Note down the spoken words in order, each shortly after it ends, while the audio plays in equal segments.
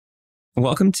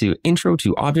Welcome to Intro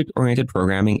to Object-Oriented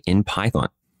Programming in Python.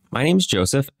 My name is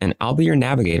Joseph, and I'll be your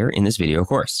navigator in this video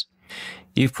course.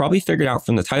 You've probably figured out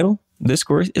from the title, this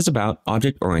course is about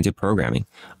object-oriented programming,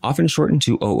 often shortened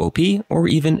to OOP or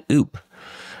even OOP.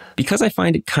 Because I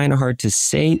find it kind of hard to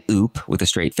say OOP with a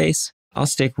straight face, I'll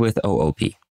stick with OOP.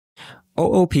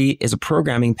 OOP is a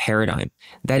programming paradigm.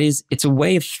 That is, it's a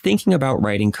way of thinking about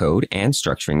writing code and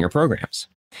structuring your programs.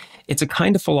 It's a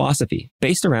kind of philosophy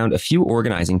based around a few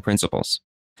organizing principles.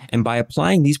 And by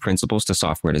applying these principles to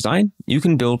software design, you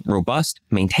can build robust,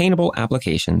 maintainable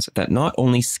applications that not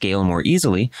only scale more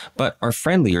easily, but are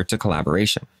friendlier to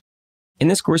collaboration. In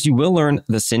this course, you will learn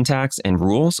the syntax and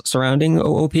rules surrounding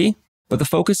OOP, but the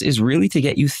focus is really to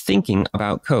get you thinking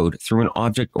about code through an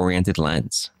object-oriented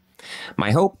lens. My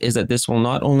hope is that this will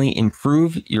not only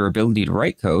improve your ability to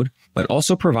write code, but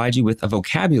also provide you with a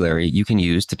vocabulary you can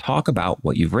use to talk about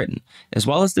what you've written, as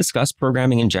well as discuss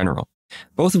programming in general,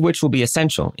 both of which will be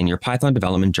essential in your Python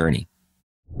development journey.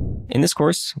 In this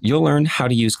course, you'll learn how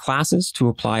to use classes to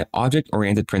apply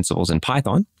object-oriented principles in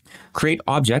Python, create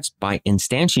objects by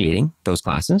instantiating those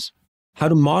classes, how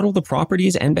to model the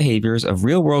properties and behaviors of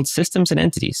real-world systems and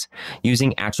entities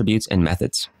using attributes and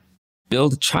methods,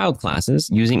 build child classes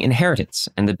using inheritance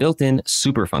and the built-in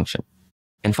super function.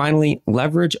 And finally,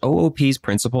 leverage OOP's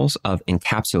principles of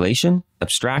encapsulation,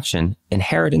 abstraction,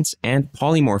 inheritance, and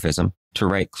polymorphism to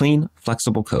write clean,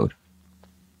 flexible code.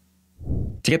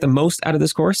 To get the most out of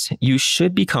this course, you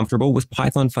should be comfortable with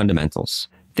Python fundamentals,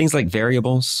 things like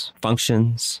variables,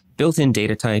 functions, built-in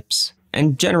data types,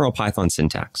 and general Python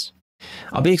syntax.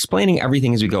 I'll be explaining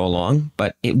everything as we go along,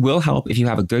 but it will help if you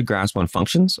have a good grasp on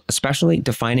functions, especially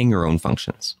defining your own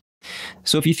functions.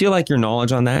 So if you feel like your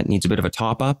knowledge on that needs a bit of a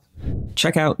top-up,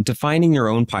 check out Defining Your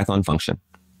Own Python Function.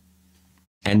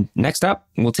 And next up,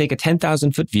 we'll take a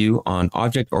 10,000-foot view on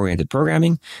object-oriented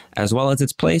programming, as well as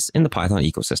its place in the Python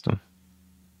ecosystem.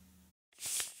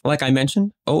 Like I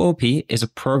mentioned, OOP is a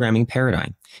programming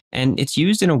paradigm, and it's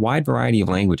used in a wide variety of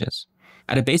languages.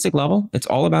 At a basic level, it's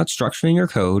all about structuring your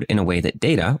code in a way that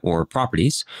data, or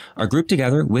properties, are grouped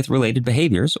together with related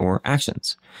behaviors or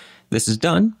actions. This is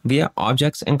done via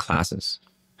objects and classes.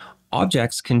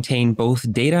 Objects contain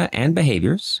both data and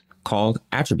behaviors, called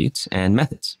attributes and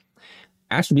methods.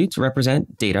 Attributes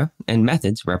represent data, and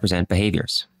methods represent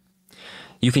behaviors.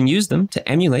 You can use them to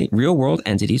emulate real-world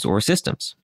entities or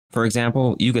systems. For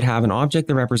example, you could have an object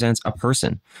that represents a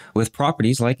person with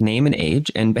properties like name and age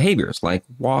and behaviors like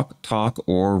walk, talk,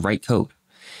 or write code.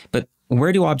 But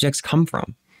where do objects come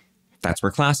from? That's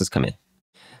where classes come in.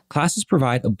 Classes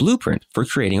provide a blueprint for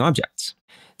creating objects.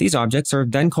 These objects are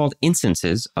then called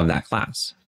instances of that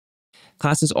class.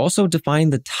 Classes also define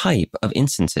the type of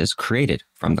instances created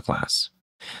from the class.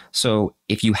 So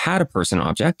if you had a person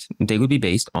object, they would be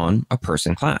based on a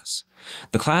person class.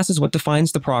 The class is what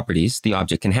defines the properties the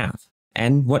object can have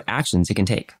and what actions it can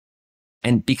take.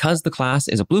 And because the class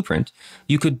is a blueprint,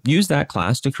 you could use that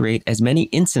class to create as many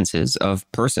instances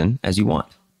of person as you want.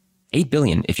 8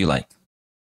 billion if you like.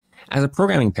 As a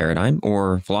programming paradigm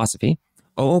or philosophy,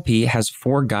 OOP has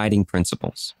 4 guiding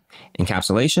principles: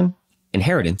 encapsulation,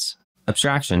 inheritance,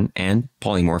 abstraction, and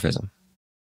polymorphism.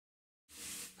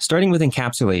 Starting with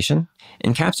encapsulation,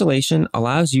 encapsulation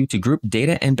allows you to group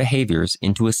data and behaviors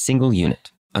into a single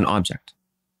unit, an object.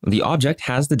 The object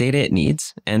has the data it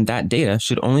needs, and that data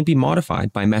should only be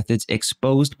modified by methods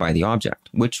exposed by the object,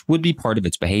 which would be part of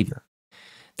its behavior.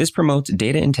 This promotes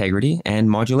data integrity and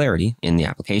modularity in the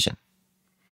application.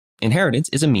 Inheritance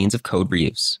is a means of code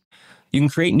reuse. You can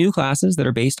create new classes that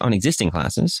are based on existing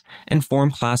classes and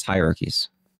form class hierarchies.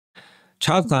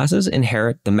 Child classes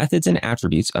inherit the methods and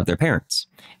attributes of their parents,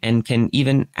 and can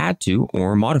even add to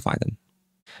or modify them.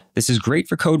 This is great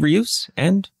for code reuse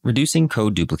and reducing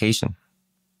code duplication.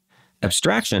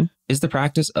 Abstraction is the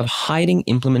practice of hiding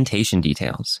implementation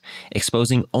details,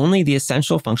 exposing only the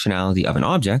essential functionality of an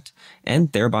object,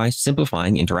 and thereby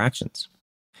simplifying interactions.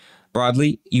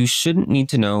 Broadly, you shouldn't need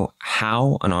to know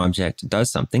how an object does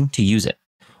something to use it,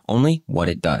 only what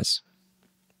it does.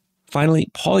 Finally,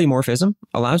 polymorphism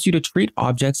allows you to treat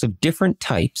objects of different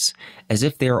types as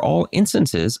if they are all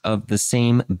instances of the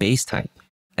same base type,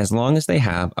 as long as they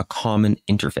have a common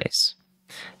interface.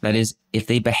 That is, if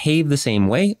they behave the same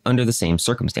way under the same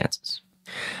circumstances.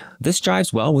 This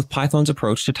jives well with Python's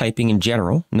approach to typing in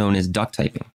general, known as duck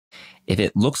typing. If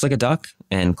it looks like a duck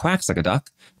and quacks like a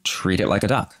duck, treat it like a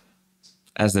duck.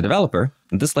 As the developer,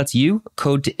 this lets you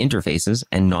code to interfaces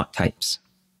and not types.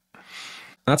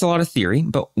 That's a lot of theory,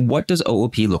 but what does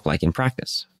OOP look like in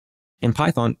practice? In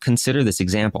Python, consider this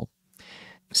example.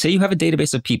 Say you have a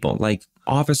database of people, like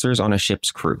officers on a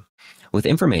ship's crew, with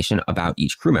information about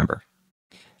each crew member.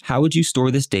 How would you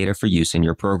store this data for use in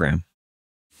your program?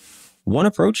 One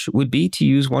approach would be to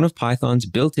use one of Python's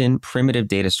built-in primitive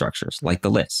data structures, like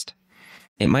the list.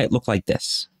 It might look like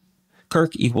this.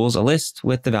 Kirk equals a list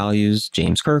with the values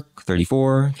James Kirk,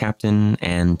 34, Captain,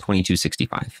 and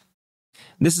 2265.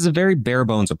 This is a very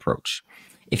bare-bones approach.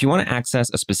 If you want to access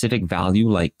a specific value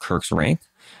like Kirk's rank,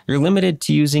 you're limited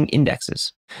to using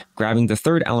indexes, grabbing the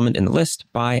third element in the list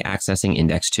by accessing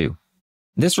index 2.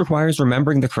 This requires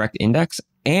remembering the correct index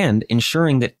and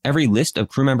ensuring that every list of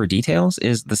crew member details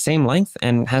is the same length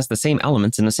and has the same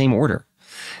elements in the same order.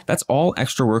 That's all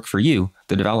extra work for you,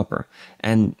 the developer,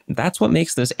 and that's what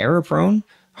makes this error-prone,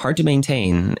 hard to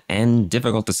maintain, and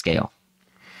difficult to scale.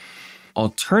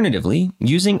 Alternatively,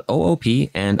 using OOP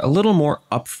and a little more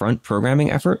upfront programming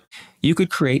effort, you could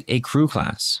create a crew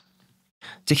class.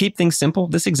 To keep things simple,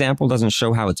 this example doesn't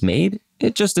show how it's made,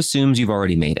 it just assumes you've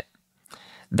already made it.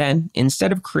 Then,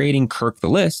 instead of creating Kirk the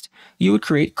list, you would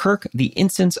create Kirk the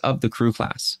instance of the crew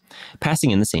class,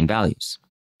 passing in the same values.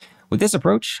 With this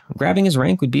approach, grabbing his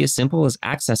rank would be as simple as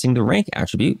accessing the rank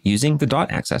attribute using the dot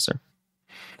accessor.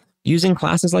 Using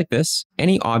classes like this,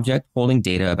 any object holding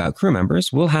data about crew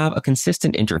members will have a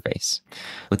consistent interface,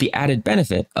 with the added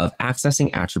benefit of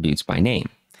accessing attributes by name,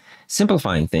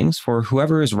 simplifying things for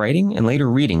whoever is writing and later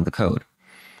reading the code.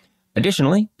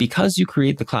 Additionally, because you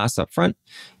create the class up front,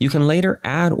 you can later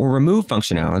add or remove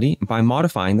functionality by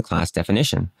modifying the class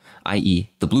definition, i.e.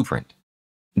 the blueprint.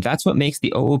 That's what makes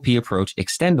the OOP approach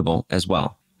extendable as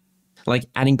well, like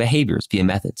adding behaviors via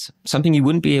methods, something you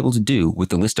wouldn't be able to do with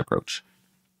the list approach.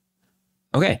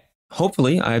 Okay,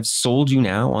 hopefully I've sold you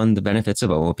now on the benefits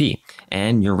of OOP,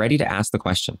 and you're ready to ask the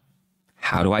question,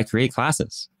 how do I create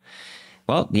classes?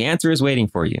 Well, the answer is waiting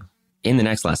for you in the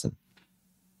next lesson.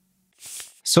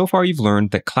 So far, you've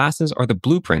learned that classes are the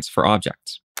blueprints for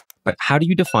objects. But how do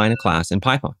you define a class in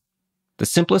Python? The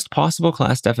simplest possible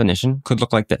class definition could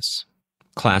look like this.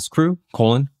 Class crew,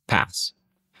 pass.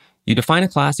 You define a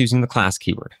class using the class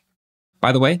keyword.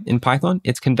 By the way, in Python,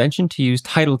 it's convention to use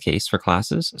title case for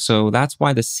classes, so that's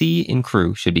why the C in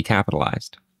crew should be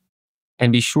capitalized.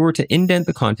 And be sure to indent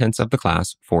the contents of the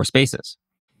class 4 spaces.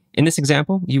 In this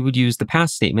example, you would use the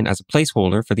pass statement as a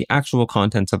placeholder for the actual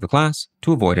contents of the class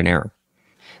to avoid an error.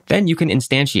 Then you can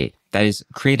instantiate, that is,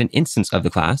 create an instance of the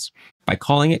class by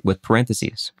calling it with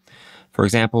parentheses. For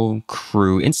example,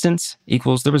 crew instance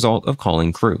equals the result of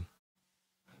calling crew.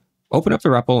 Open up the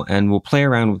REPL and we'll play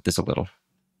around with this a little.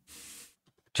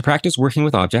 To practice working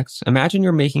with objects, imagine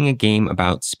you're making a game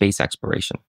about space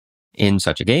exploration. In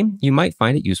such a game, you might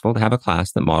find it useful to have a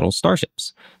class that models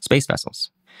starships, space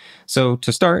vessels. So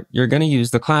to start, you're going to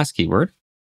use the class keyword,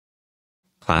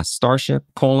 class starship,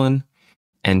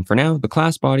 and for now, the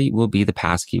class body will be the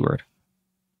pass keyword.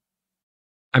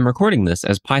 I'm recording this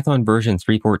as Python version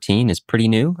 3.14 is pretty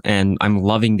new, and I'm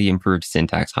loving the improved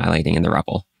syntax highlighting in the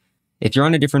REPL. If you're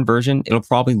on a different version, it'll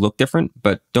probably look different,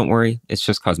 but don't worry, it's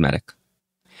just cosmetic.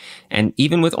 And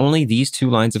even with only these 2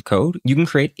 lines of code, you can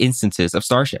create instances of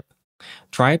Starship.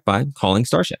 Try it by calling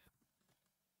Starship.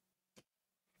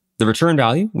 The return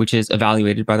value, which is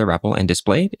evaluated by the REPL and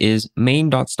displayed, is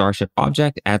main.starship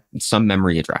object at some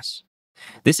memory address.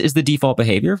 This is the default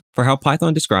behavior for how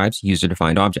Python describes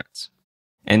user-defined objects.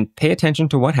 And pay attention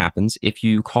to what happens if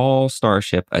you call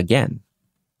Starship again.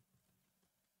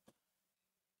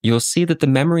 You'll see that the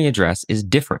memory address is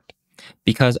different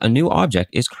because a new object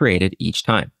is created each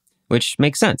time, which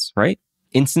makes sense, right?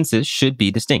 Instances should be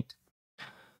distinct.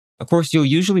 Of course, you'll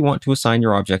usually want to assign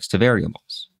your objects to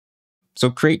variables.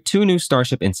 So create 2 new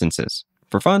Starship instances.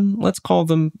 For fun, let's call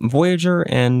them Voyager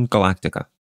and Galactica.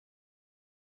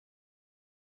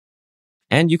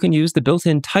 And you can use the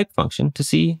built-in type function to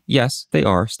see, yes, they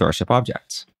are Starship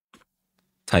objects.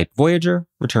 Type Voyager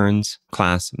returns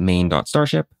class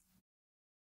main.starship.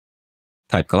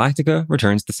 Type Galactica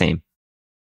returns the same.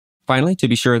 Finally, to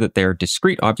be sure that they're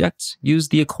discrete objects, use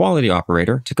the equality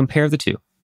operator to compare the 2.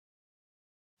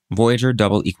 Voyager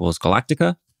double equals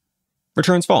Galactica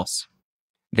returns false.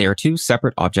 They are 2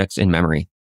 separate objects in memory.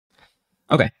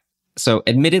 Okay, so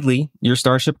admittedly, your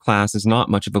Starship class is not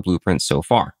much of a blueprint so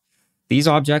far. These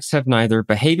objects have neither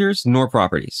behaviors nor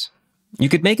properties. You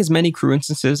could make as many crew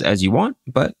instances as you want,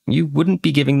 but you wouldn't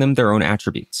be giving them their own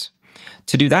attributes.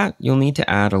 To do that, you'll need to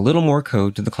add a little more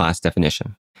code to the class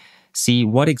definition. See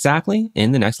what exactly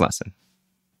in the next lesson.